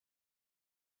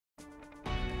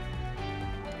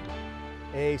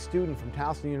A student from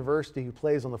Towson University who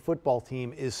plays on the football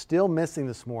team is still missing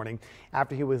this morning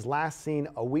after he was last seen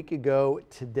a week ago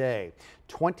today.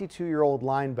 22-year-old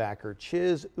linebacker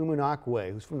Chiz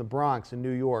Umunakwe, who's from the Bronx in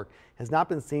New York, has not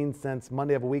been seen since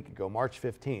Monday of a week ago, March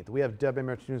 15th. We have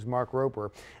WMAR News' Mark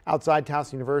Roper outside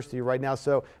Towson University right now.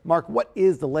 So, Mark, what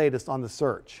is the latest on the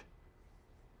search?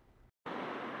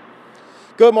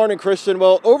 Good morning, Christian.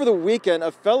 Well, over the weekend,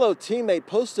 a fellow teammate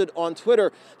posted on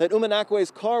Twitter that Umunakwe's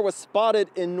car was spotted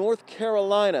in North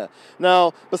Carolina.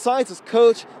 Now, besides his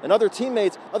coach and other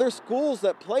teammates, other schools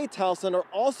that play Towson are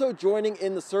also joining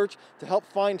in the search to help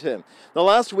find him. Now,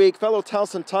 last week, fellow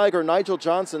Towson Tiger Nigel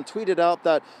Johnson tweeted out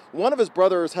that one of his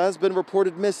brothers has been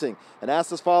reported missing and asked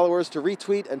his followers to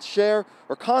retweet and share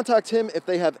or contact him if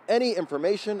they have any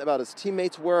information about his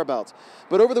teammates' whereabouts.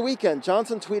 But over the weekend,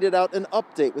 Johnson tweeted out an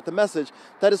update with the message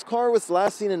that his car was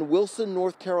last seen in Wilson,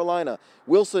 North Carolina.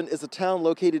 Wilson is a town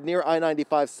located near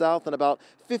I-95 South and about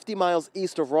 50 miles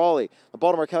east of Raleigh. The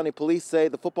Baltimore County Police say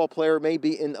the football player may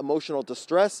be in emotional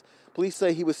distress. Police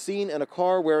say he was seen in a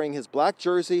car wearing his black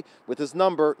jersey with his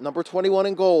number 21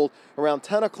 in gold, around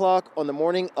 10 o'clock on the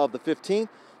morning of the 15th.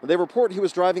 They report he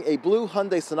was driving a blue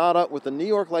Hyundai Sonata with a New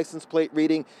York license plate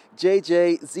reading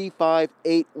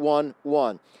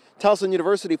JJZ5811. Towson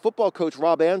University football coach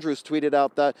Rob Andrews tweeted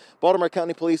out that Baltimore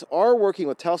County Police are working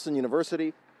with Towson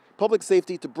University Public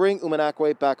Safety to bring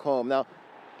Umunakwe back home. Now,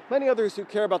 many others who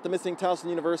care about the missing Towson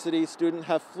University student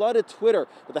have flooded Twitter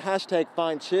with the hashtag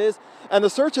 #FindChiz, and the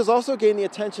search has also gained the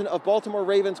attention of Baltimore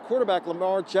Ravens quarterback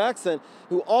Lamar Jackson,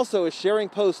 who also is sharing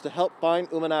posts to help find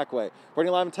Umunakwe.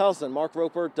 Reporting live in Towson, Mark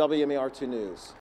Roper, WMAR 2 News.